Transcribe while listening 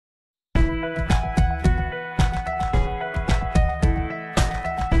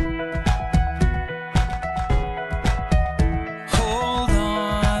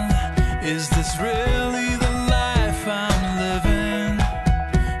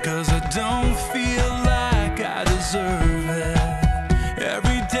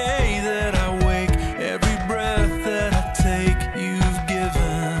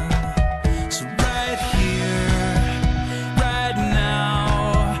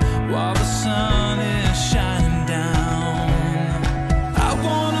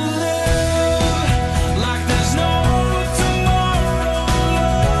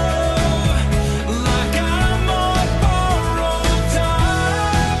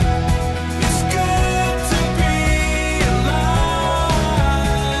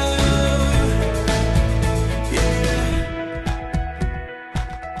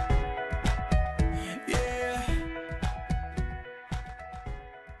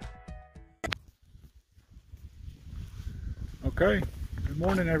Okay, good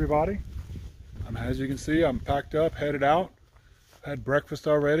morning everybody. As you can see, I'm packed up, headed out. Had breakfast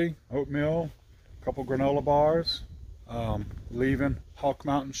already, oatmeal, a couple granola bars, leaving Hawk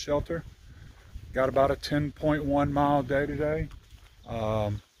Mountain Shelter. Got about a 10.1 mile day today.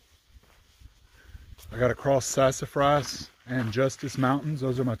 I got to cross Sassafras and Justice Mountains.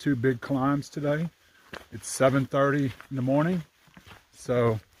 Those are my two big climbs today. It's 7:30 in the morning,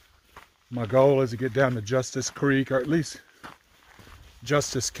 so my goal is to get down to Justice Creek, or at least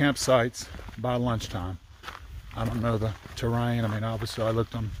Justice campsites, by lunchtime. I don't know the terrain. I mean, obviously I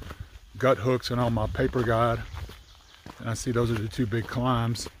looked on gut hooks and on my paper guide, and I see those are the two big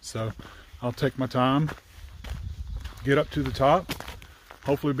climbs. So I'll take my time, get up to the top,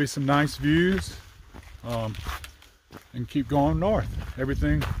 hopefully be some nice views, and keep going north.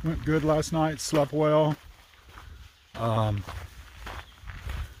 Everything went good last night, slept well. Had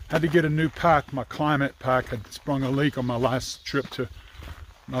to get a new pack. My climate pack had sprung a leak on my last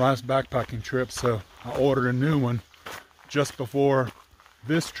backpacking trip, so I ordered a new one just before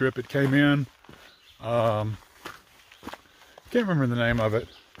this trip. It came in. Can't remember the name of it,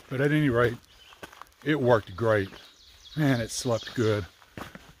 but at any rate, it worked great. Man, it slept good,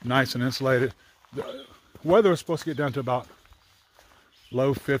 nice and insulated. The weather was supposed to get down to about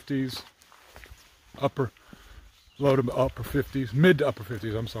low 50s, low to upper 50s, mid to upper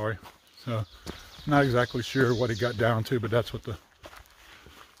 50s, I'm sorry. So not exactly sure what it got down to, but that's what the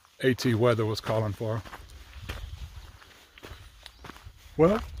AT weather was calling for.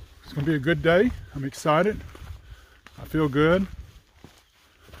 Well, it's gonna be a good day. I'm excited. I feel good.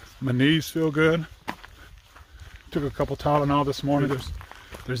 My knees feel good. Took a couple Tylenol this morning. If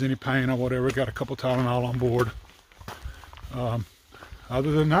there's any pain or whatever, got a couple Tylenol on board.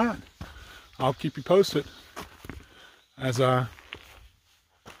 Other than that, I'll keep you posted as I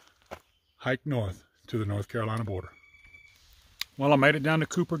hike north to the North Carolina border. Well, I made it down to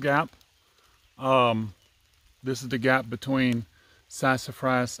Cooper Gap. This is the gap between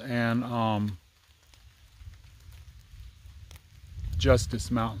Sassafras and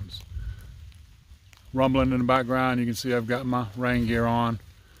Justice Mountains. Rumbling in the background, you can see I've got my rain gear on.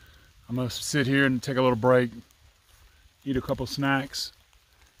 I'm gonna sit here and take a little break, eat a couple snacks.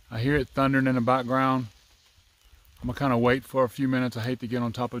 I hear it thundering in the background. I'm gonna kind of wait for a few minutes. I hate to get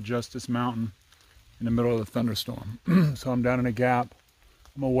on top of Justice Mountain in the middle of the thunderstorm. So I'm down in a gap.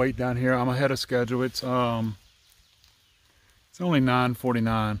 I'm gonna wait down here. I'm ahead of schedule. It's only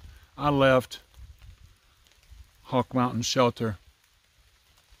 9:49. I left Hawk Mountain Shelter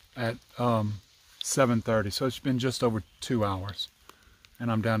at 7:30, so it's been just over 2 hours,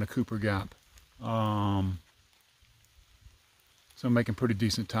 and I'm down to Cooper Gap. So I'm making pretty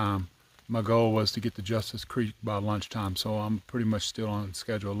decent time. My goal was to get to Justice Creek by lunchtime, so I'm pretty much still on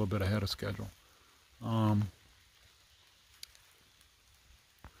schedule, a little bit ahead of schedule.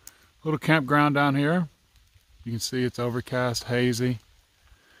 Little campground down here. You can see it's overcast, hazy.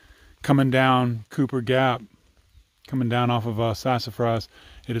 Coming down Cooper Gap, coming down off of Sassafras,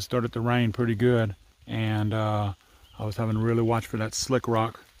 it had started to rain pretty good, and I was having to really watch for that slick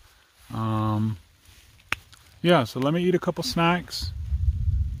rock. Yeah, so let me eat a couple snacks.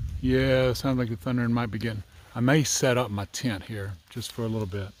 Yeah, it sounds like the thundering might be getting. I may set up my tent here just for a little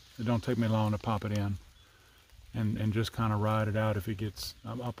bit. It don't take me long to pop it in and just kind of ride it out if it gets.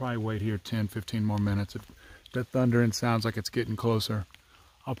 I'll probably wait here 10-15 more minutes. If that thundering sounds like it's getting closer,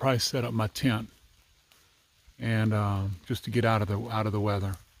 I'll probably set up my tent and just to get out of the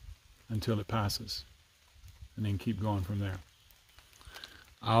weather until it passes, and then keep going from there.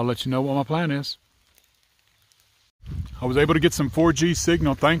 I'll let you know what my plan is. I was able to get some 4G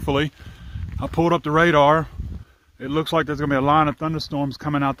signal, thankfully. I pulled up the radar. It looks like there's gonna be a line of thunderstorms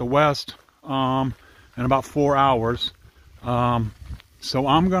coming out the west in about 4 hours. So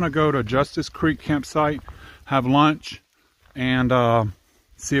I'm gonna go to Justice Creek campsite, have lunch, and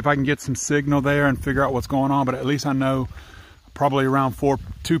see if I can get some signal there and figure out what's going on. But at least I know probably around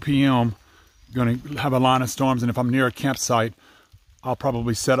 2 p.m. gonna have a line of storms, and if I'm near a campsite, I'll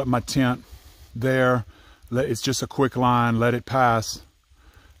probably set up my tent there. It's just a quick line, let it pass,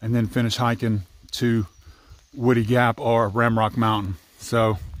 and then finish hiking to Woody Gap or Ramrock Mountain.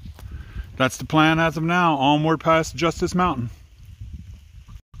 So that's the plan as of now, onward past Justice Mountain.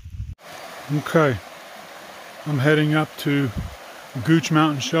 Okay, I'm heading up to Gooch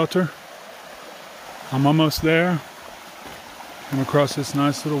Mountain Shelter. I'm almost there. I'm across this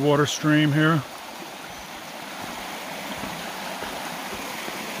nice little water stream here.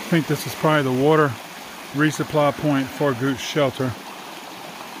 I think this is probably the water resupply point for Gooch Shelter.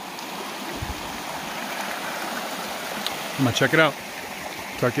 I'm gonna check it out.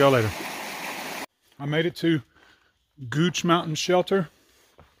 Talk to y'all later. I made it to Gooch Mountain Shelter.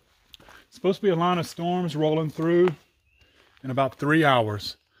 It's supposed to be a line of storms rolling through in about 3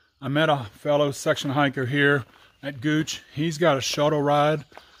 hours. I met a fellow section hiker here at Gooch. He's got a shuttle ride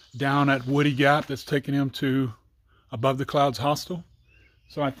down at Woody Gap that's taking him to Above the Clouds Hostel.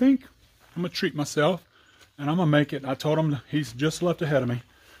 So I think I'm gonna treat myself and I'm gonna make it. I told him he's just left ahead of me,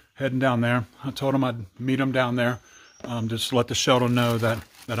 heading down there. I told him I'd meet him down there. Just let the shuttle know that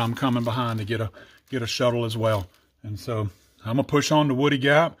I'm coming behind to get a shuttle as well. And so I'm gonna push on to Woody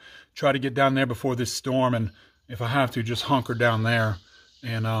Gap, try to get down there before this storm, and if I have to, just hunker down there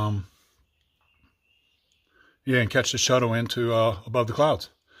and yeah, and catch the shuttle into Above the Clouds.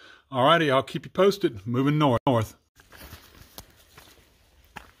 Alrighty, I'll keep you posted. Moving north.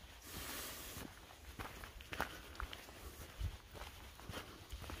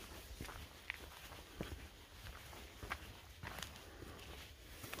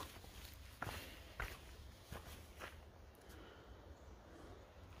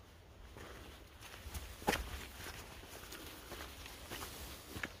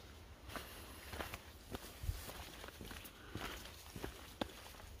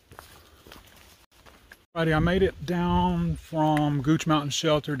 Alrighty, I made it down from Gooch Mountain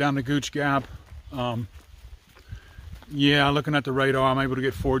Shelter down to Gooch Gap. Yeah, looking at the radar, I'm able to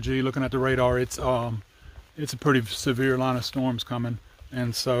get 4G. Looking at the radar, it's a pretty severe line of storms coming.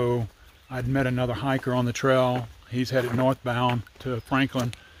 And so I'd met another hiker on the trail. He's headed northbound to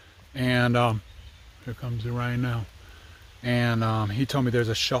Franklin, and here comes the rain now. And he told me there's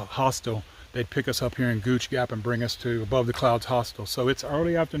a hostel. They'd pick us up here in Gooch Gap and bring us to Above the Clouds Hostel. So it's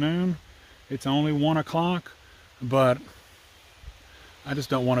early afternoon. It's only 1 o'clock, but I just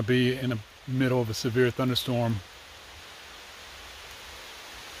don't want to be in the middle of a severe thunderstorm.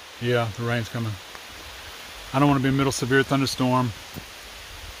 Yeah, the rain's coming. I don't want to be in the middle of a severe thunderstorm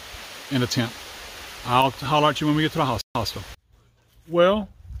in a tent. I'll holler at you when we get to the hostel. Well,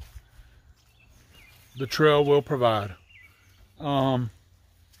 the trail will provide. I'm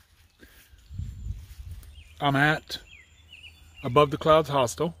at Above the Clouds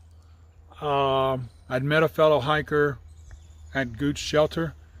Hostel. I'd met a fellow hiker at Gooch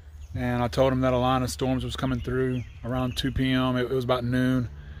Shelter, and I told him that a line of storms was coming through around 2 p.m. It was about noon,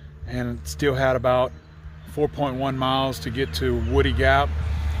 and it still had about 4.1 miles to get to Woody Gap.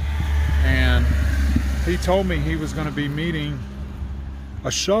 And he told me he was going to be meeting a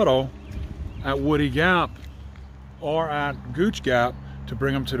shuttle at Woody Gap or at Gooch Gap to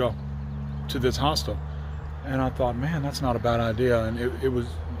bring him to this hostel. And I thought, man, that's not a bad idea. And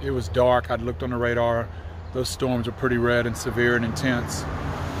it was dark. I'd looked on the radar. Those storms are pretty red and severe and intense.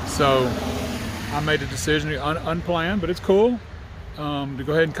 So I made a decision, unplanned, but it's cool, to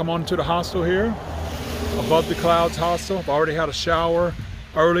go ahead and come on to the hostel here, Above the Clouds Hostel. I've already had a shower.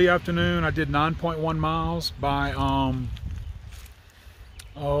 Early afternoon, I did 9.1 miles by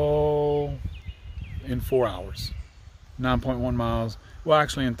in 4 hours. 9.1 miles. Well,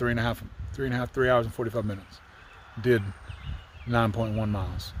 actually in 3 hours and 45 minutes. Did 9.1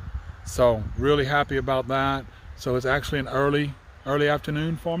 miles. So really happy about that. So it's actually an early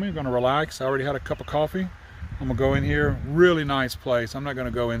afternoon for me. I'm gonna relax. I already had a cup of coffee. I'm gonna go in here. Really nice place. I'm not gonna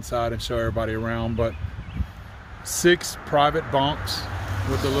go inside and show everybody around, but 6 private bunks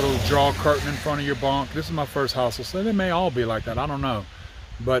with a little draw curtain in front of your bunk. This is my first hostel, so they may all be like that, I don't know.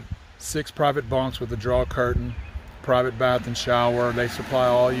 But 6 private bunks with a draw curtain, private bath and shower. They supply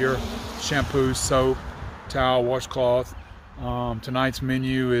all your shampoo, soap, towel, washcloth. Tonight's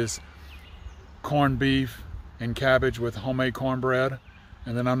menu is corned beef and cabbage with homemade cornbread,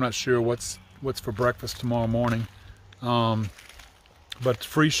 and then I'm not sure what's for breakfast tomorrow morning. But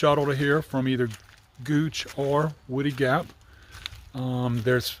free shuttle to here from either Gooch or Woody Gap.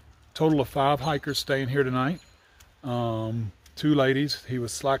 There's a total of 5 hikers staying here tonight. 2 ladies. He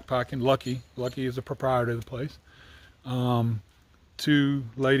was slack packing. Lucky is the proprietor of the place. 2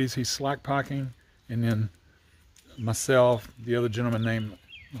 ladies he's slack packing, and then myself, the other gentleman named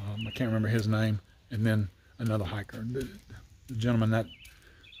I can't remember his name, and then another hiker, the gentleman that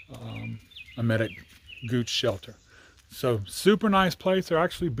I met at Gooch Shelter. So super nice place. They're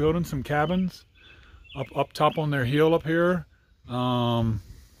actually building some cabins up top on their hill up here. Got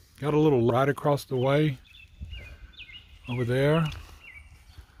a little right across the way over there,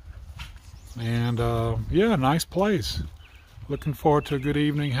 and yeah, nice place. Looking forward to a good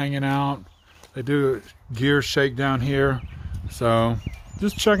evening hanging out. They do a gear shakedown here, so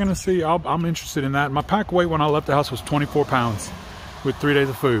just checking to see. I'm interested in that. My pack weight when I left the house was 24 pounds with 3 days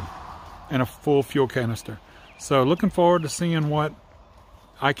of food and a full fuel canister. So looking forward to seeing what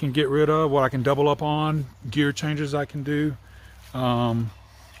I can get rid of, what I can double up on, gear changes I can do. There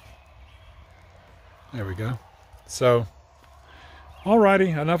we go. So,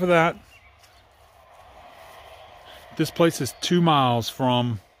 alrighty, enough of that. This place is 2 miles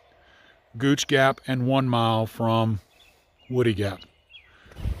from Gooch Gap and 1 mile from Woody Gap.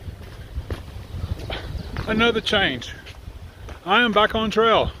 Another change. I am back on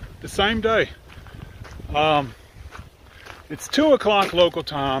trail the same day. It's 2 o'clock local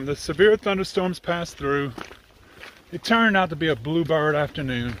time. The severe thunderstorms passed through. It turned out to be a bluebird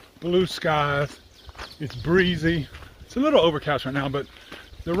afternoon. Blue skies. It's breezy. It's a little overcast right now, but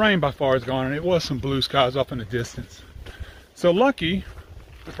the rain by far is gone, and it was some blue skies off in the distance. So Lucky,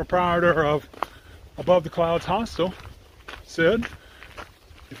 the proprietor of Above the Clouds Hostel, said,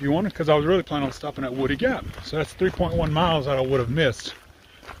 if you want it, because I was really planning on stopping at Woody Gap. So that's 3.1 miles that I would have missed.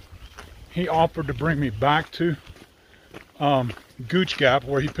 He offered to bring me back to Gooch Gap,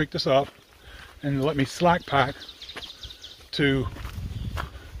 where he picked us up, and let me slack pack to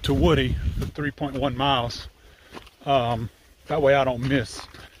Woody for 3.1 miles. That way I don't miss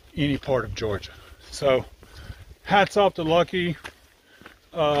any part of Georgia. So hats off to Lucky.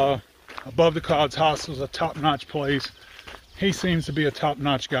 Above the Clouds Hostel is a top-notch place. He seems to be a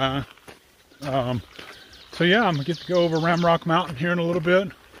top-notch guy. So yeah, I'm gonna get to go over Ramrock Mountain here in a little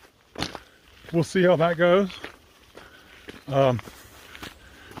bit. We'll see how that goes. I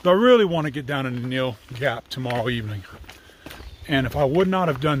really want to get down in the Neal Gap tomorrow evening. And if I would not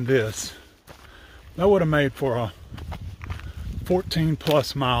have done this, that would have made for a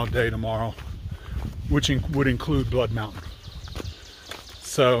 14+ mile day tomorrow, which would include Blood Mountain.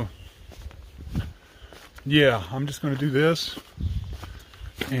 So yeah, I'm just going to do this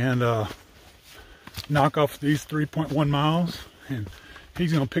and knock off these 3.1 miles, and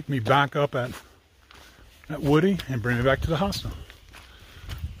he's going to pick me back up at Woody and bring me back to the hostel.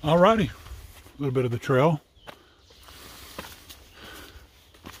 Alrighty, a little bit of the trail.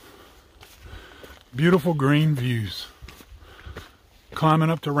 Beautiful green views. Climbing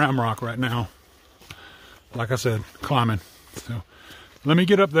up to Ramrock right now. Like I said, climbing. So let me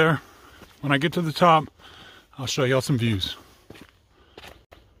get up there. When I get to the top, I'll show y'all some views.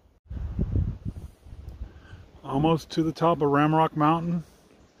 Almost to the top of Ramrock Mountain.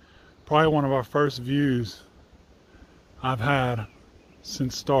 Probably one of our first views I've had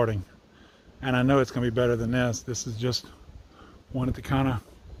since starting. And I know it's going to be better than this. This is just wanted to kind of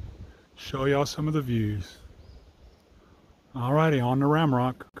show y'all some of the views. Alrighty, on to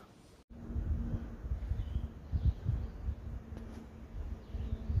Ramrock.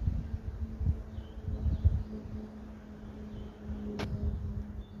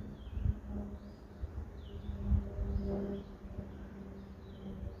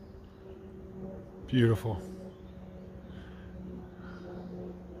 Beautiful.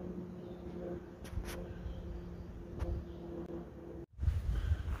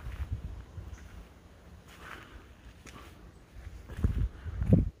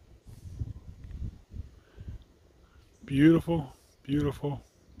 Beautiful, beautiful,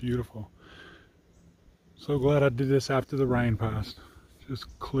 beautiful. So glad I did this after the rain passed.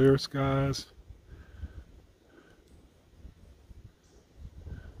 Just clear skies.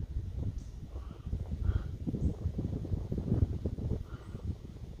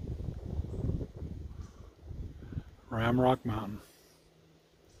 Ramrock Mountain.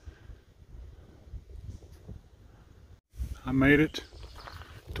 I made it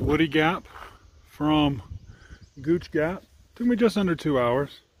to Woody Gap from Gooch Gap. Took me just under 2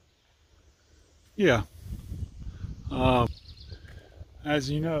 hours. Yeah. As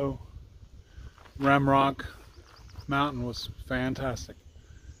you know, Ramrock Mountain was fantastic.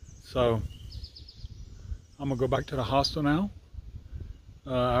 So I'm gonna go back to the hostel now.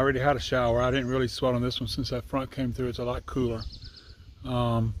 I already had a shower. I didn't really sweat on this one since that front came through. It's a lot cooler.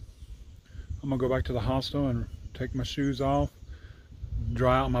 I'm gonna go back to the hostel and take my shoes off,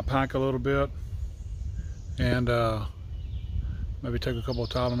 dry out my pack a little bit, and maybe take a couple of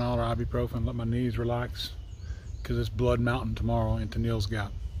Tylenol or ibuprofen, let my knees relax, because it's Blood Mountain tomorrow into Neal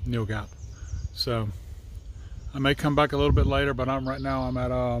Gap. So I may come back a little bit later, but right now I'm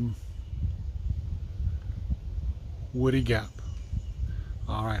at Woody Gap.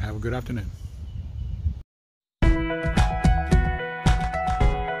 All right, have a good afternoon.